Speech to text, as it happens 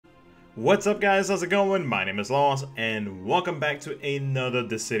What's up guys, how's it going? My name is Lost and welcome back to another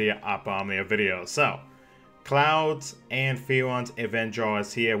Dissidia Omnia video. So, Clouds and Firion's event draw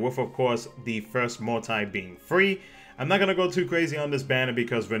is here with of course the first multi being free. I'm not gonna go too crazy on this banner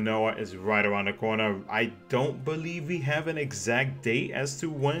because Renoa is right around the corner. I don't believe we have an exact date as to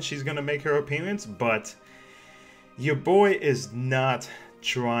when she's gonna make her appearance, but your boy is not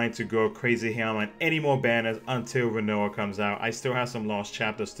trying to go crazy ham on any more banners until Renoa comes out. I still have some lost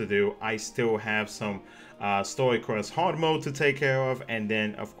chapters to do. I still have some story quest hard mode to take care of, and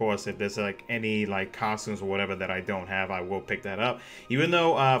then of course if there's like any like costumes or whatever that I don't have, I will pick that up. Even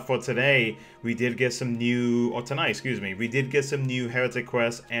though for today we did get some new, or tonight excuse me, we did get some new heretic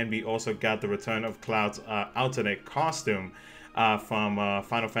quests, and we also got the return of Cloud's alternate costume from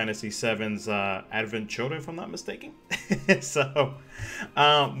Final Fantasy VII's Advent Children, if I'm not mistaken. So,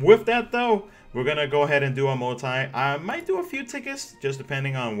 with that though, we're gonna go ahead and do a multi. I might do a few tickets, just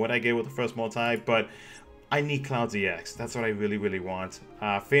depending on what I get with the first multi, but I need Cloud's EX. That's what I really want.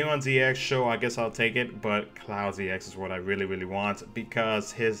 Firion's EX, sure, I guess I'll take it, but Cloud's EX is what I really want,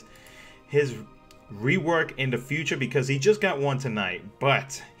 because his rework in the future, because he just got one tonight,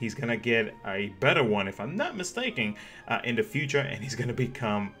 but he's gonna get a better one if I'm not mistaken in the future, and he's gonna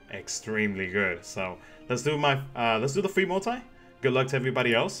become extremely good. So let's do the free multi. Good luck to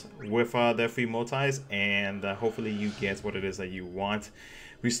everybody else with their free multis, and hopefully you get what it is that you want.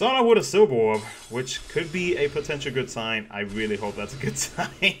 We start out with a silver orb, which could be a potential good sign. I really hope that's a good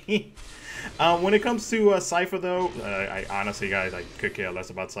sign. When it comes to Cypher though, I honestly guys, I could care less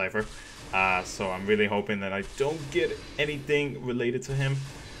about Cypher. So I'm really hoping that I don't get anything related to him.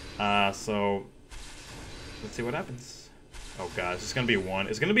 So let's see what happens. Oh gosh, it's gonna be one.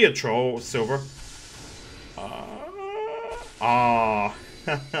 It's gonna be a troll silver.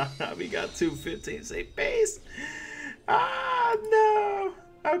 We got 215 safe base. No.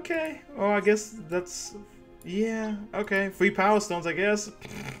 Okay. Oh, I guess that's, yeah. Okay. Free power stones, I guess.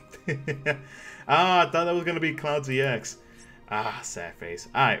 I thought that was gonna be Cloud's EX. Sad face.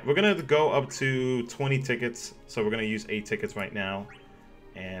 Alright, we're gonna go up to 20 tickets. So we're gonna use 8 tickets right now.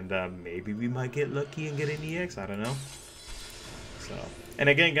 And maybe we might get lucky and get an EX. I don't know. So, and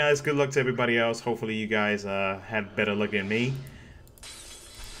again, guys, good luck to everybody else. Hopefully you guys had better luck than me.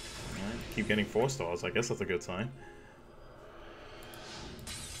 Alright, keep getting 4 stars. I guess that's a good sign.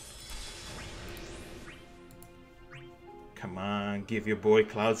 Come on, give your boy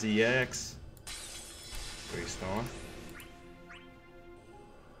Cloud's EX. 3-star.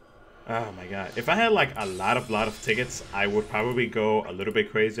 Oh my god. If I had like a lot of tickets, I would probably go a little bit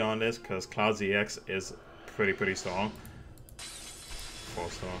crazy on this, because Cloud's EX is pretty strong.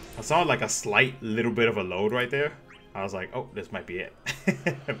 4-star. I saw like a slight little bit of a load right there. I was like, oh, this might be it.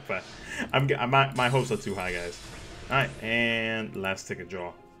 But my hopes are too high, guys. Alright, and last ticket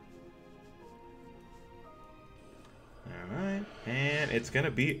draw. Alright, and it's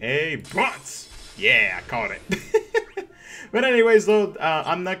gonna be a bronze. Yeah, I caught it. But anyways, though,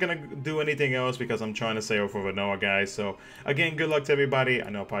 I'm not going to do anything else because I'm trying to save for Renoa, guys. So, again, good luck to everybody. I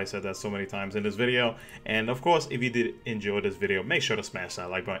know I probably said that so many times in this video. And, of course, if you did enjoy this video, make sure to smash that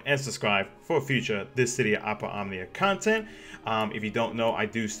like button and subscribe for future Dissidia Omnia content. If you don't know, I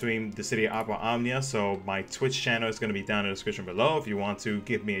do stream Dissidia Omnia, so my Twitch channel is going to be down in the description below if you want to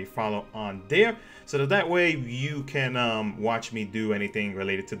give me a follow on there. So that way you can watch me do anything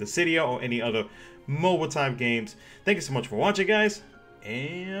related to Dissidia or any other mobile type games. Thank you so much for watching, guys,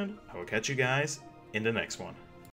 and I will catch you guys in the next one.